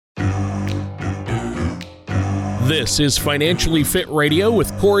This is Financially Fit Radio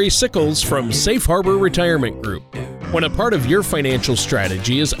with Corey Sickles from Safe Harbor Retirement Group. When a part of your financial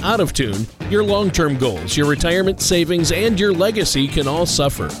strategy is out of tune, your long-term goals, your retirement savings, and your legacy can all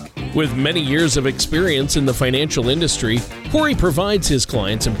suffer. With many years of experience in the financial industry, Corey provides his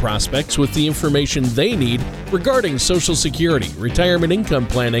clients and prospects with the information they need regarding Social Security, retirement income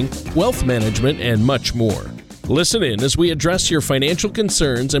planning, wealth management, and much more. Listen in as we address your financial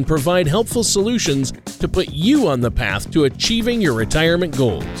concerns and provide helpful solutions to put you on the path to achieving your retirement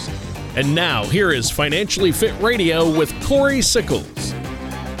goals. And now, here is Financially Fit Radio with Corey Sickles.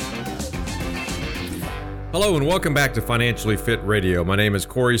 Hello and welcome back to Financially Fit Radio. My name is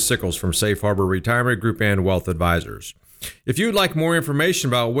Corey Sickles from Safe Harbor Retirement Group and Wealth Advisors. If you'd like more information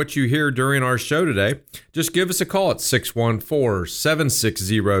about what you hear during our show today, just give us a call at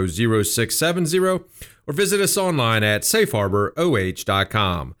 614-760-0670 or visit us online at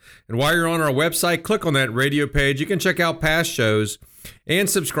safeharboroh.com. And while you're on our website, click on that radio page. You can check out past shows and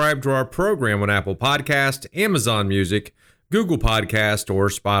subscribe to our program on Apple Podcast, Amazon Music, Google Podcast, or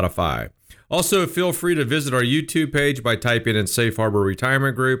Spotify. Also, feel free to visit our YouTube page by typing in Safe Harbor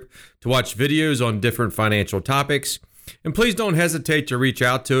Retirement Group to watch videos on different financial topics. And please don't hesitate to reach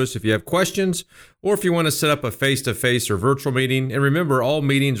out to us if you have questions or if you want to set up a face-to-face or virtual meeting. And remember, all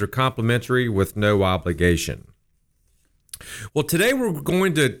meetings are complimentary with no obligation. Well, today we're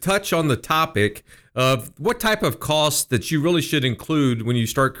going to touch on the topic of what type of costs that you really should include when you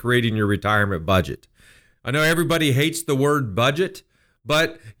start creating your retirement budget. I know everybody hates the word budget,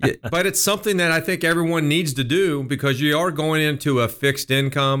 but it's something that I think everyone needs to do because you are going into a fixed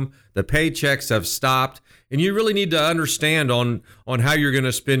income. The paychecks have stopped, and you really need to understand on how you're going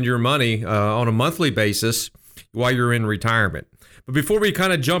to spend your money on a monthly basis while you're in retirement. But before we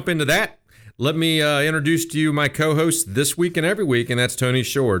kind of jump into that, let me introduce to you my co-host this week and every week, and that's Tony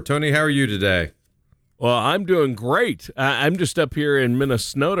Shore. Tony, how are you today? Well, I'm doing great. I'm just up here in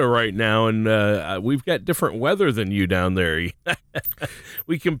Minnesota right now, and we've got different weather than you down there.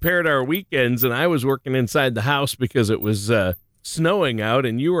 We compared our weekends, and I was working inside the house because it was snowing out,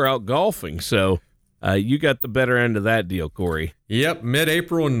 and you were out golfing. So you got the better end of that deal, Corey. Yep,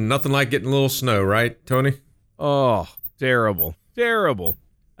 mid-April, and nothing like getting a little snow, right, Tony? Oh, terrible, terrible.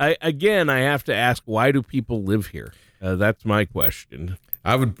 I have to ask, why do people live here? That's my question.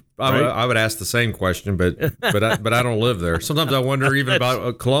 I would ask the same question, but I don't live there. Sometimes I wonder even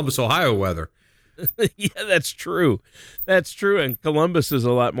about Columbus, Ohio weather. Yeah, that's true. That's true. And Columbus is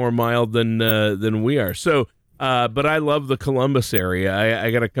a lot more mild than we are. So, but I love the Columbus area.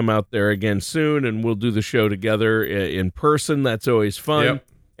 I got to come out there again soon, and we'll do the show together in person. That's always fun. Yep.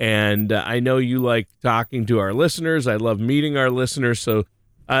 And I know you like talking to our listeners. I love meeting our listeners. So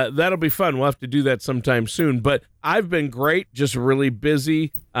that'll be fun. We'll have to do that sometime soon. But I've been great, just really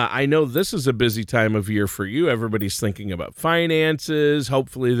busy. I know this is a busy time of year for you. Everybody's thinking about finances.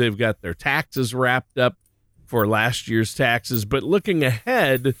 Hopefully they've got their taxes wrapped up for last year's taxes. But looking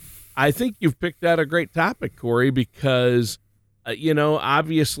ahead, I think you've picked out a great topic, Corey, because,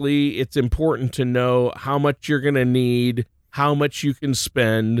 obviously it's important to know how much you're going to need, how much you can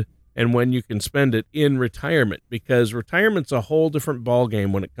spend, and when you can spend it in retirement, because retirement's a whole different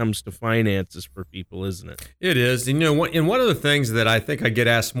ballgame when it comes to finances for people, isn't it? It is. And one of the things that I think I get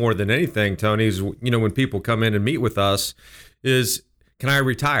asked more than anything, Tony, is, when people come in and meet with us is, can I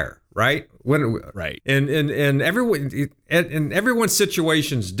retire? Right? Right. And everyone's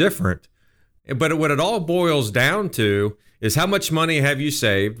situation's different. But what it all boils down to is how much money have you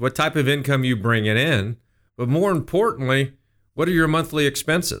saved? What type of income you bringing in? But more importantly, what are your monthly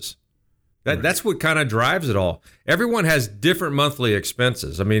expenses? That's what kind of drives it all. Everyone has different monthly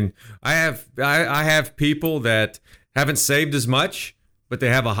expenses. I mean, I have people that haven't saved as much, but they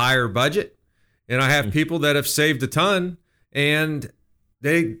have a higher budget, and I have people that have saved a ton, and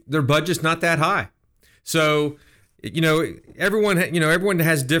their budget's not that high. So, everyone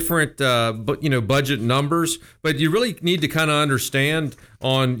has different budget numbers, but you really need to kind of understand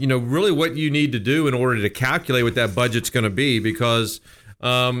on really what you need to do in order to calculate what that budget's going to be, because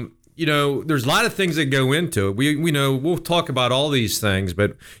there's a lot of things that go into it. We know we'll talk about all these things,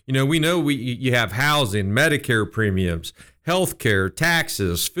 but you have housing, Medicare premiums, healthcare,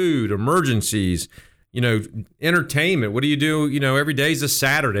 taxes, food, emergencies, entertainment. What do you do? Every day's a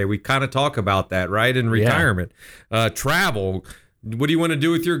Saturday. We kind of talk about that, right? In retirement, travel. What do you want to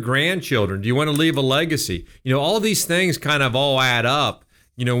do with your grandchildren? Do you want to leave a legacy? All these things kind of all add up.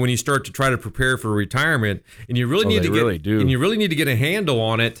 When you start to try to prepare for retirement, and you really need to get a handle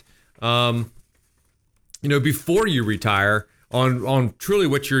on it. Before you retire, on truly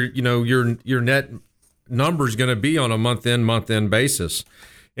what your net number is going to be on a month in basis.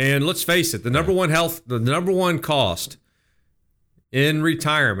 And let's face it, the number one cost in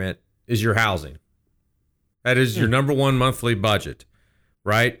retirement is your housing. That is your number one monthly budget,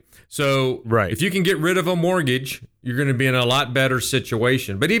 right? So if you can get rid of a mortgage, you're going to be in a lot better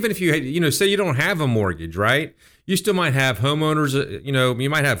situation. But even if say you don't have a mortgage, right? You still might have homeowners, you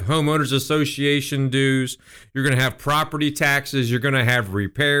might have homeowners association dues. You're going to have property taxes. You're going to have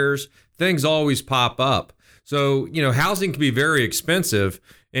repairs. Things always pop up. So, housing can be very expensive.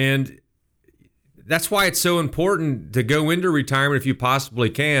 And that's why it's so important to go into retirement if you possibly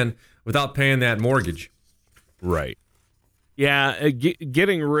can without paying that mortgage. Right. Yeah,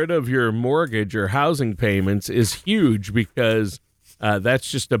 getting rid of your mortgage or housing payments is huge because that's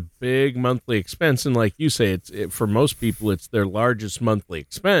just a big monthly expense. And like you say, for most people, it's their largest monthly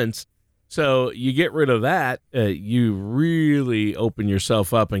expense. So you get rid of that, you really open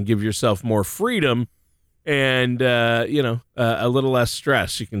yourself up and give yourself more freedom and, a little less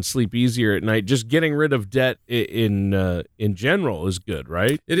stress. You can sleep easier at night. Just getting rid of debt in general is good,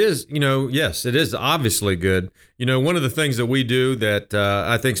 right? It is, yes, it is obviously good. One of the things that we do that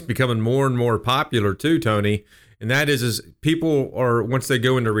I think is becoming more and more popular too, Tony, and that is people are, once they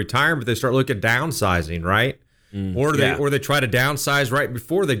go into retirement, they start looking at downsizing, right? Or they try to downsize right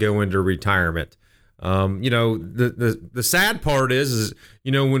before they go into retirement. The sad part is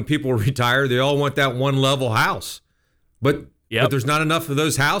when people retire, they all want that one level house, but there's not enough of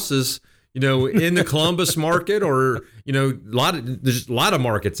those houses, in the Columbus market or, there's a lot of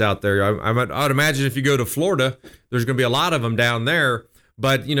markets out there. I would imagine if you go to Florida, there's going to be a lot of them down there.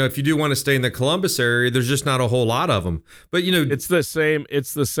 But, if you do want to stay in the Columbus area, there's just not a whole lot of them. But, it's the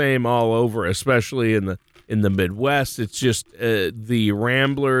same all over, especially in the Midwest. It's just the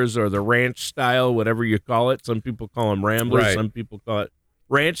Ramblers or the ranch style, whatever you call it. Some people call them Ramblers. Right. Some people call it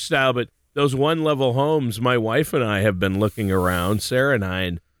ranch style. But those one-level homes, my wife and I have been looking around, Sarah and I,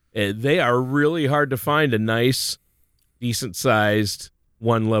 and they are really hard to find a nice, decent-sized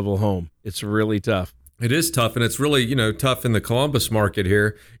one-level home. It's really tough. It is tough, and it's really, tough in the Columbus market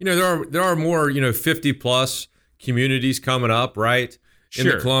here. There are more, 50-plus communities coming up, right, in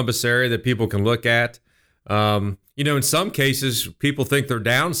the Columbus area that people can look at. In some cases, people think they're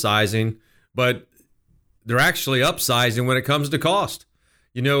downsizing, but they're actually upsizing when it comes to cost.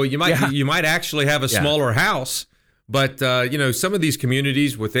 You might actually have a smaller house, but some of these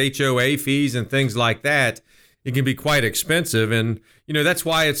communities with HOA fees and things like that, it can be quite expensive, and that's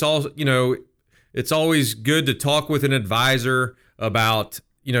why it's always good to talk with an advisor about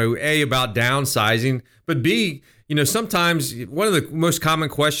about downsizing, but B, sometimes one of the most common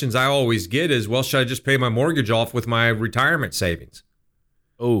questions I always get is, well, should I just pay my mortgage off with my retirement savings?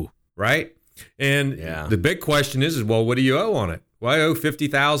 Oh, right. And the big question is, well, what do you owe on it? Well, I owe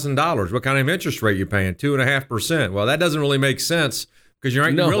 $50,000. What kind of interest rate are you paying? 2.5%. Well, that doesn't really make sense because you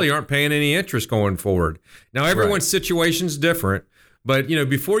really aren't paying any interest going forward. Now, everyone's situation's different, but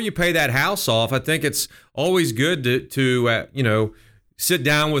before you pay that house off, I think it's always good to sit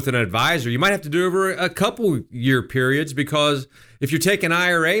down with an advisor. You might have to do it over a couple year periods because if you're taking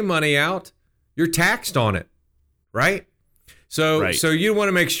IRA money out, you're taxed on it, right? So you want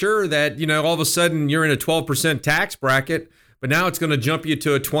to make sure that, all of a sudden you're in a 12% tax bracket, but now it's going to jump you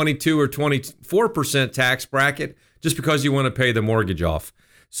to a 22 or 24% tax bracket just because you want to pay the mortgage off.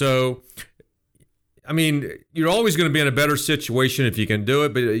 So, you're always going to be in a better situation if you can do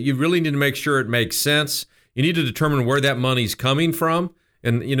it, but you really need to make sure it makes sense. You need to determine where that money's coming from,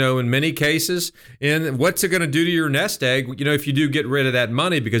 and in many cases, and what's it going to do to your nest egg, if you do get rid of that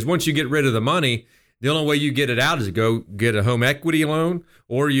money, because once you get rid of the money, the only way you get it out is to go get a home equity loan,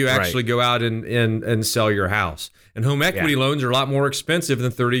 or you actually go out and sell your house. And home equity loans are a lot more expensive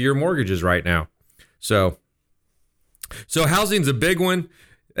than 30-year mortgages right now. So housing's a big one.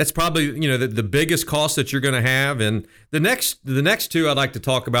 That's probably, the biggest cost that you're going to have. And the next two I'd like to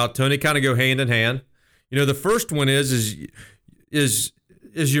talk about, Tony, kind of go hand in hand. The first one is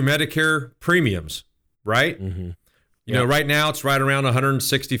your Medicare premiums, right? Mm-hmm. Right now it's right around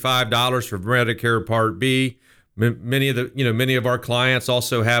 $165 for Medicare Part B. Many of our clients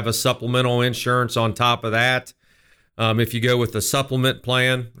also have a supplemental insurance on top of that. If you go with the supplement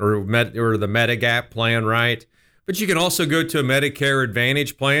plan or the Medigap plan, right? But you can also go to a Medicare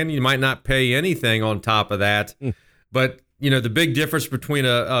Advantage plan. You might not pay anything on top of that. But, the big difference between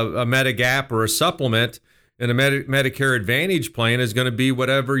a Medigap or a supplement and a Medicare Advantage plan is going to be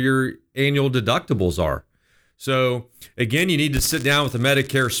whatever your annual deductibles are. So, again, you need to sit down with a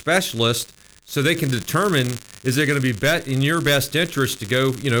Medicare specialist so they can determine, is it going to be in your best interest to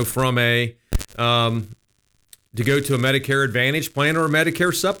go, from to go to a Medicare Advantage plan or a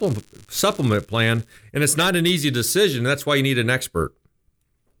Medicare supplement plan. And it's not an easy decision. That's why you need an expert.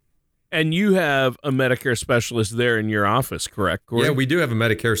 And you have a Medicare specialist there in your office, correct, Corey? Yeah, we do have a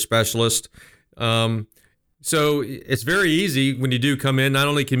Medicare specialist. So it's very easy when you do come in. Not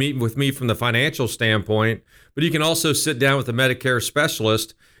only can you meet with me from the financial standpoint, but you can also sit down with a Medicare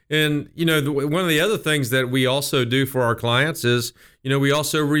specialist. And, one of the other things that we also do for our clients is, we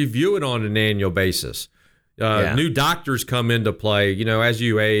also review it on an annual basis. New doctors come into play, as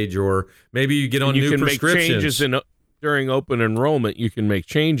you age, or maybe you get on new prescriptions. Make changes during open enrollment. You can make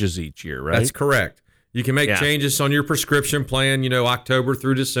changes each year, right? That's correct. You can make changes on your prescription plan, October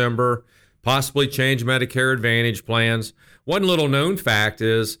through December, possibly change Medicare Advantage plans. One little known fact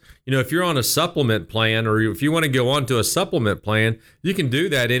is, if you're on a supplement plan, or if you want to go on to a supplement plan, you can do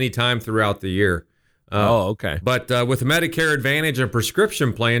that anytime throughout the year. Okay. But with Medicare Advantage and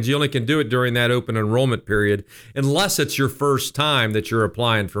prescription plans, you only can do it during that open enrollment period, unless it's your first time that you're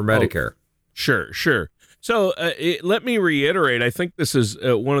applying for Medicare. Sure. So let me reiterate. I think this is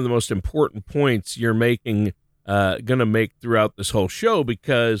one of the most important points you're going to make throughout this whole show,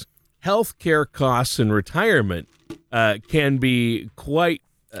 because healthcare costs in retirement can be quite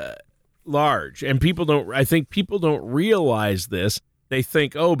large, and I think people don't realize this. They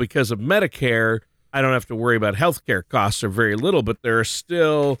think, because of Medicare, I don't have to worry about healthcare costs, or very little, but there are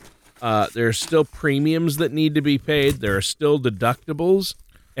still premiums that need to be paid. There are still deductibles,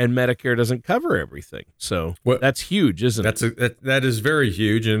 and Medicare doesn't cover everything. So that's huge, isn't it? That is very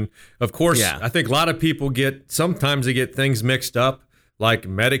huge. And of course, I think a lot of people sometimes they get things mixed up, like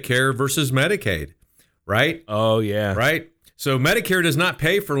Medicare versus Medicaid, right? Oh, yeah. Right? So Medicare does not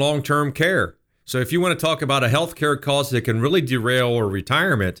pay for long-term care. So if you want to talk about a healthcare cost that can really derail a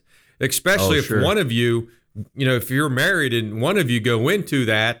retirement, especially if one of you, if you're married and one of you go into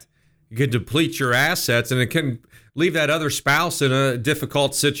that, you can deplete your assets, and it can leave that other spouse in a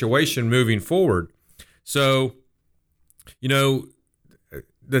difficult situation moving forward. So,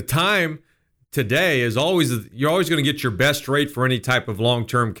 the time today is you're always going to get your best rate for any type of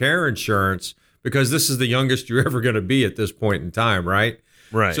long-term care insurance, because this is the youngest you're ever going to be at this point in time, right?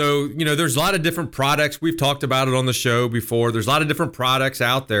 Right. So, there's a lot of different products. We've talked about it on the show before. There's a lot of different products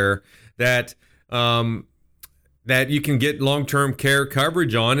out there that you can get long-term care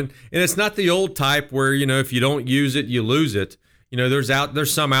coverage on. And it's not the old type where, if you don't use it, you lose it.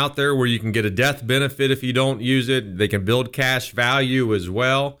 There's some out there where you can get a death benefit if you don't use it. They can build cash value as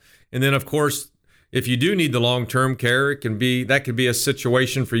well. And then, of course, if you do need the long-term care, that could be a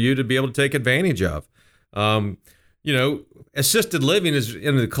situation for you to be able to take advantage of. Assisted living is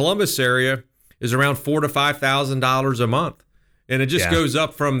in the Columbus area is around $4,000 to $5,000 a month. And it just goes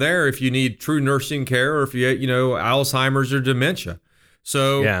up from there if you need true nursing care, or if you Alzheimer's or dementia.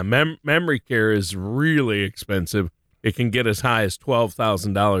 So memory care is really expensive. It can get as high as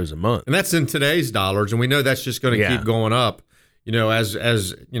 $12,000 a month. And that's in today's dollars, and we know that's just going to keep going up, as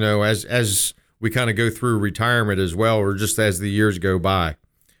we kind of go through retirement as well, or just as the years go by.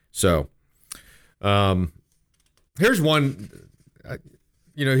 So, here's one,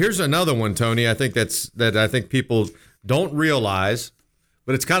 here's another one, Tony. I think that I think people don't realize,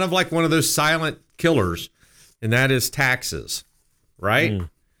 but it's kind of like one of those silent killers, and that is taxes, right?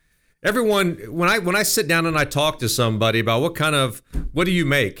 Everyone, when I sit down and I talk to somebody about what do you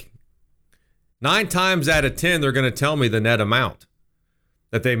make? 9 times out of 10, they're going to tell me the net amount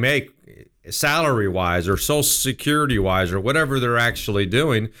that they make salary-wise or Social Security-wise or whatever they're actually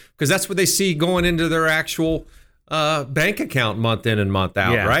doing, because that's what they see going into their actual bank account month in and month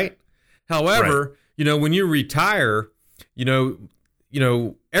out, right? However, when you retire,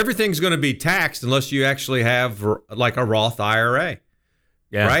 everything's going to be taxed unless you actually have like a Roth IRA,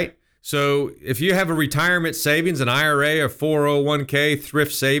 right? So if you have a retirement savings, an IRA, a 401k,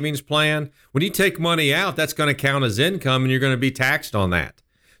 thrift savings plan, when you take money out, that's going to count as income, and you're going to be taxed on that.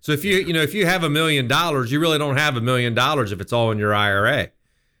 So if you have $1 million, you really don't have $1 million if it's all in your IRA.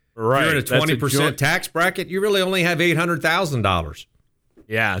 Right. If you're in a 20% tax bracket, you really only have $800,000.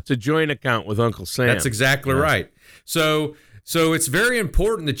 Yeah, it's a joint account with Uncle Sam. That's exactly right. So it's very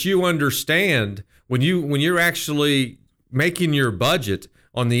important that you understand when you're actually making your budget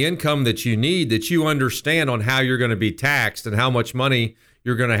on the income that you need, that you understand on how you're going to be taxed and how much money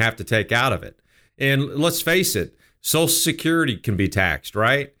you're going to have to take out of it. And let's face it, Social Security can be taxed,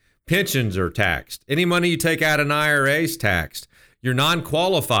 right? Pensions are taxed. Any money you take out of an IRA is taxed. Your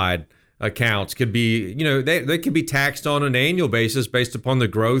non-qualified accounts could be, they could be taxed on an annual basis based upon the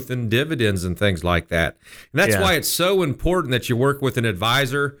growth and dividends and things like that. And that's why it's so important that you work with an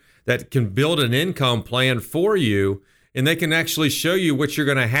advisor that can build an income plan for you, and they can actually show you what you're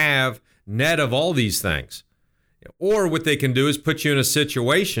going to have net of all these things. Or what they can do is put you in a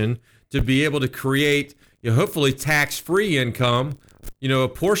situation to be able to create hopefully tax-free income a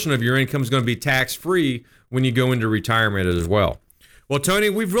portion of your income is going to be tax-free when you go into retirement as well. Well, Tony,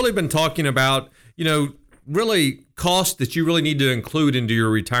 we've really been talking about, really costs that you really need to include into your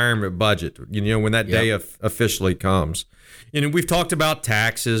retirement budget, when that day officially comes. We've talked about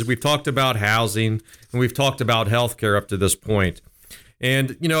taxes, we've talked about housing, and we've talked about healthcare up to this point.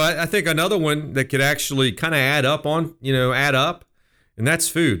 And, I think another one that could actually kind of add up, and that's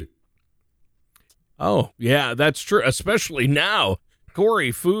food. Oh, yeah, that's true. Especially now,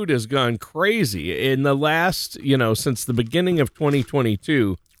 Corey, food has gone crazy. In the last, since the beginning of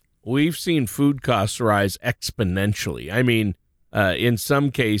 2022, we've seen food costs rise exponentially. I mean, in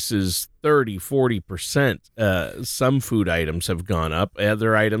some cases, 30, 40%. Some food items have gone up.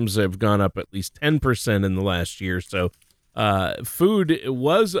 Other items have gone up at least 10% in the last year. So food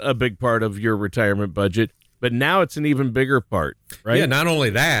was a big part of your retirement budget, but now it's an even bigger part, right? Yeah, not only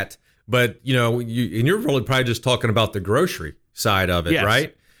that, but, you're really probably just talking about the grocery side of it, yes.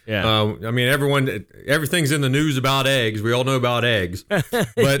 Right? Yeah. Everything's in the news about eggs. We all know about eggs, but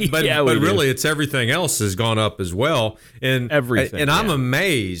really, it's everything else has gone up as well. And everything. And I'm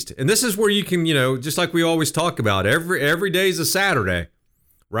amazed. And this is where you can, just like we always talk about, every day is a Saturday,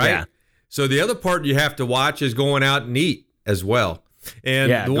 right? Yeah. So the other part you have to watch is going out and eat as well.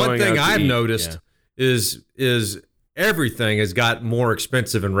 And the one thing I've noticed is everything has got more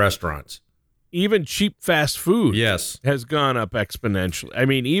expensive in restaurants. Even cheap fast food has gone up exponentially. I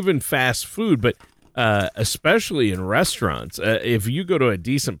mean, even fast food, but especially in restaurants. If you go to a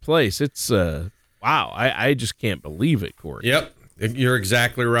decent place, it's wow. I just can't believe it, Corey. Yep, you're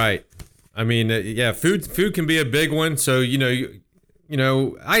exactly right. I mean, food can be a big one. So I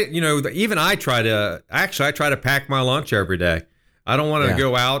try to pack my lunch every day. I don't want to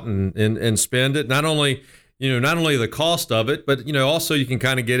go out and spend it. Not only the cost of it, but, also you can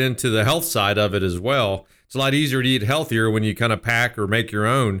kind of get into the health side of it as well. It's a lot easier to eat healthier when you kind of pack or make your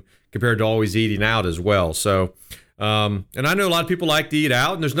own compared to always eating out as well. So, and I know a lot of people like to eat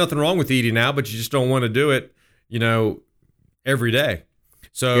out, and there's nothing wrong with eating out, but you just don't want to do it, every day.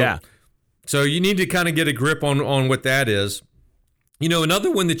 So, so you need to kind of get a grip on what that is.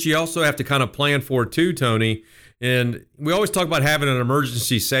 Another one that you also have to kind of plan for too, Tony, and we always talk about having an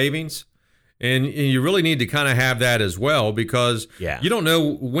emergency savings. And you really need to kind of have that as well, because you don't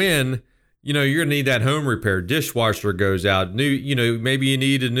know when, you're going to need that home repair. Dishwasher goes out. Maybe you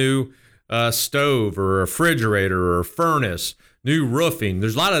need a new stove or a refrigerator or a furnace, new roofing.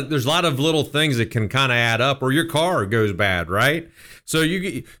 There's a lot of little things that can kind of add up, or your car goes bad, right? So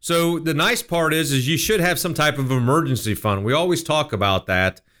the nice part is you should have some type of emergency fund. We always talk about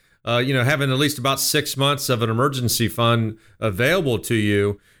that. Having at least about 6 months of an emergency fund available to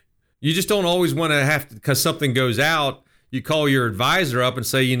you. You just don't always want to have to, because something goes out, you call your advisor up and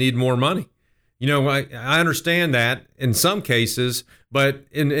say you need more money. I understand that in some cases, but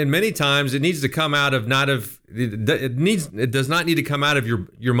in many times it needs to come out of it does not need to come out of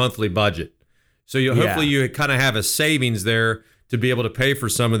your monthly budget. So hopefully you kind of have a savings there to be able to pay for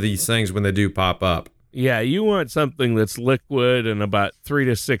some of these things when they do pop up. Yeah, you want something that's liquid and about 3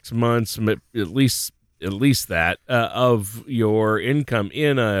 to 6 months, at least that of your income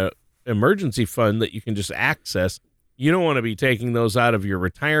in a emergency fund that you can just access. You don't want to be taking those out of your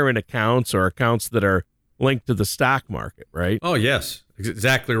retirement accounts or accounts that are linked to the stock market, right? Oh, yes,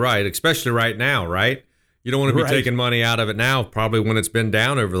 exactly right. Especially right now, right? You don't want to be taking money out of it now, probably when it's been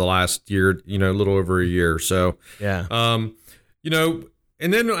down over the last year, a little over a year. So, and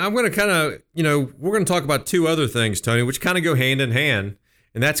then I'm going to kind of, we're going to talk about two other things, Tony, which kind of go hand in hand,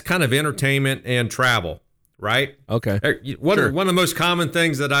 and that's kind of entertainment and travel. Right. Okay. One of the most common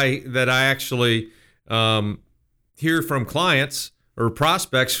things that I actually hear from clients or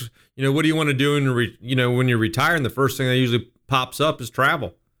prospects, what do you want to do when you're retiring? The first thing that usually pops up is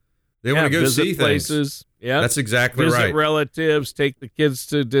travel. They want to go see places. Yeah, that's exactly right. Visit relatives, take the kids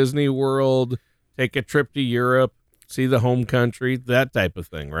to Disney World, take a trip to Europe, see the home country, that type of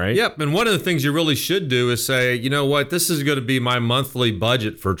thing, right? Yep. And one of the things you really should do is say, this is going to be my monthly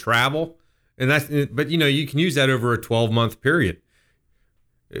budget for travel. But you can use that over a 12-month period.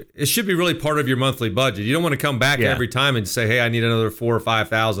 It should be really part of your monthly budget. You don't want to come back every time and say, "Hey, I need another $4,000 or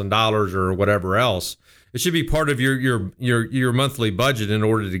 $5,000 or whatever else." It should be part of your monthly budget in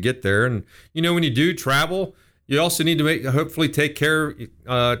order to get there. And when you do travel, you also need to hopefully take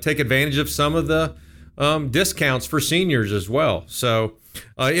advantage of some of the discounts for seniors as well. So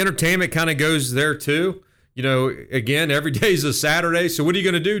entertainment kind of goes there too. Again, every day is a Saturday. So what are you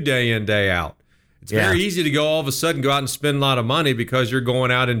going to do day in, day out? It's very easy to go all of a sudden go out and spend a lot of money because you're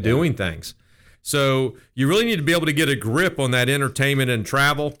going out and doing things. So you really need to be able to get a grip on that entertainment and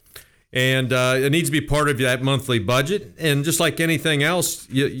travel. And it needs to be part of that monthly budget. And just like anything else,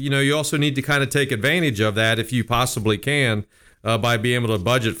 you also need to kind of take advantage of that if you possibly can by being able to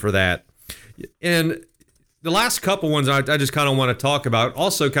budget for that. And the last couple ones I just kind of want to talk about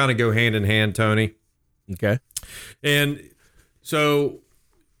also kind of go hand in hand, Tony. Okay. And so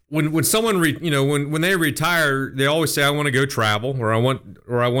when someone when they retire, they always say, I want to go travel or I want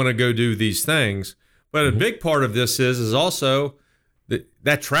to go do these things. But a big part of this is also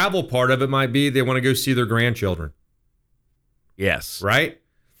that travel part of it might be they want to go see their grandchildren. Yes. Right?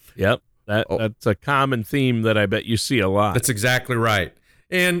 Yep. That's a common theme that I bet you see a lot. That's exactly right.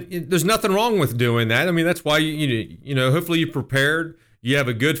 And there's nothing wrong with doing that. I mean, that's why hopefully you're prepared. You have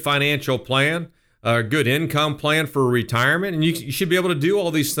a good financial plan, a good income plan for retirement, and you should be able to do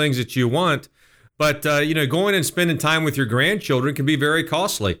all these things that you want. But going and spending time with your grandchildren can be very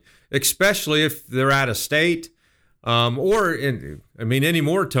costly, especially if they're out of state.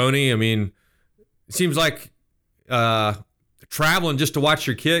 Anymore, Tony. I mean, it seems like traveling just to watch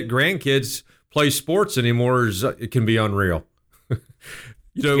your grandkids play sports anymore it can be unreal.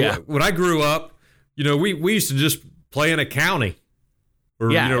 When I grew up, we used to just play in a county or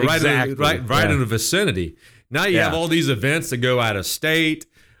right in the vicinity. Now you have all these events that go out of state.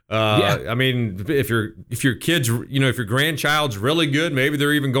 I mean, if your kids, if your grandchild's really good, maybe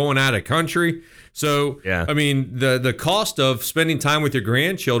they're even going out of country. So, I mean, the cost of spending time with your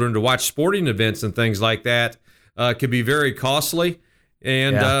grandchildren to watch sporting events and things like that could be very costly.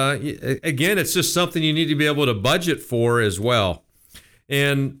 And again, it's just something you need to be able to budget for as well.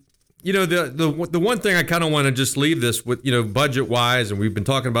 And the one thing I kind of want to just leave this with, budget wise, and we've been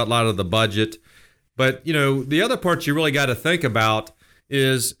talking about a lot of the budget, but the other part you really got to think about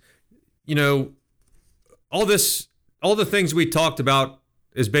is, all the things we talked about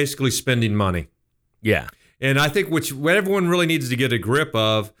is basically spending money. Yeah. And I think what everyone really needs to get a grip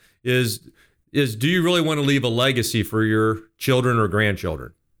of is do you really want to leave a legacy for your children or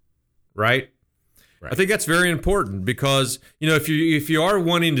grandchildren? Right? I think that's very important because, if you are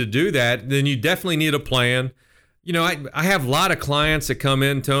wanting to do that, then you definitely need a plan. I have a lot of clients that come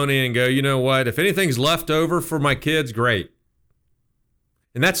in, Tony, and go, you know what, if anything's left over for my kids, great.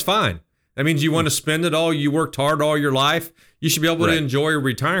 And that's fine. That means you want to spend it all. You worked hard all your life. You should be able to enjoy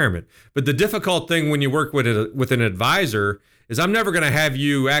retirement. But the difficult thing when you work with an advisor is I'm never going to have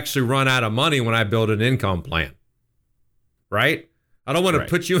you actually run out of money when I build an income plan. Right? I don't want to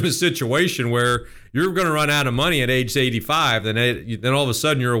put you in a situation where you're going to run out of money at age 85, then all of a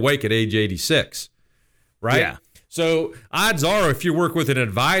sudden you're awake at age 86. Right? Yeah. So odds are if you work with an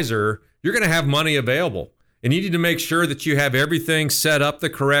advisor, you're going to have money available. And you need to make sure that you have everything set up the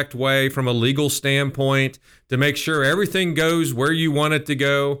correct way from a legal standpoint to make sure everything goes where you want it to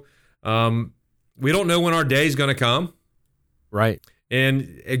go. We don't know when our day is going to come. Right.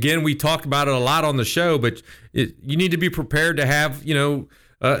 And again, we talked about it a lot on the show, but you need to be prepared to have,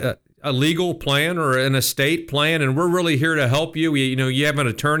 a legal plan or an estate plan. And we're really here to help you. You have an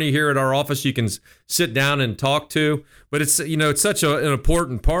attorney here at our office you can sit down and talk to. But it's such an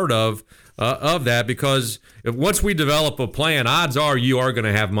important part of that because once we develop a plan, odds are you are going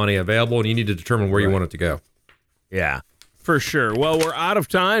to have money available and you need to determine where you want it to go. Yeah, for sure. Well, we're out of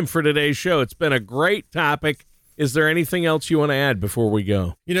time for today's show. It's been a great topic. Is there anything else you want to add before we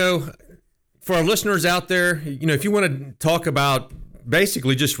go? For our listeners out there, if you want to talk about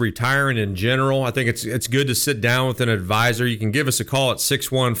basically just retiring in general, I think it's good to sit down with an advisor. You can give us a call at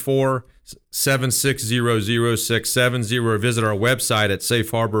 614-760-0670 or visit our website at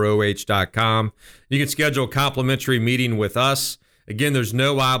safeharboroh.com. You can schedule a complimentary meeting with us. Again, there's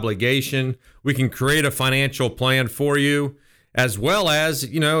no obligation. We can create a financial plan for you, as well as,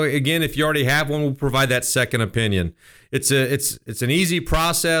 again, if you already have one, we'll provide that second opinion. It's an easy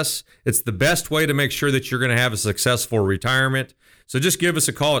process. It's the best way to make sure that you're going to have a successful retirement. So just give us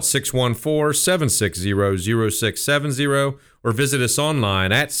a call at 614-760-0670 or visit us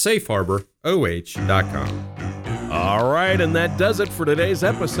online at safeharboroh.com. All right, and that does it for today's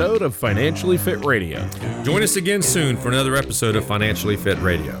episode of Financially Fit Radio. Join us again soon for another episode of Financially Fit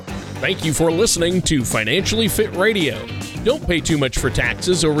Radio. Thank you for listening to Financially Fit Radio. Don't pay too much for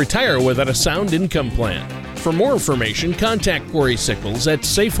taxes or retire without a sound income plan. For more information, contact Corey Sickles at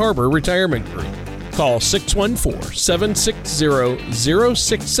Safe Harbor Retirement Group. Call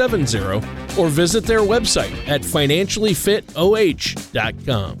 614-760-0670 or visit their website at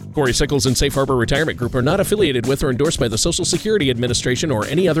financiallyfitoh.com. Corey Sickles and Safe Harbor Retirement Group are not affiliated with or endorsed by the Social Security Administration or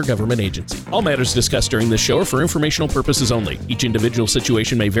any other government agency. All matters discussed during this show are for informational purposes only. Each individual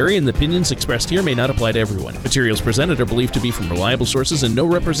situation may vary, and the opinions expressed here may not apply to everyone. Materials presented are believed to be from reliable sources, and no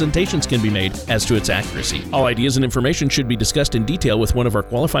representations can be made as to its accuracy. All ideas and information should be discussed in detail with one of our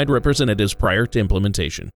qualified representatives prior to implementation.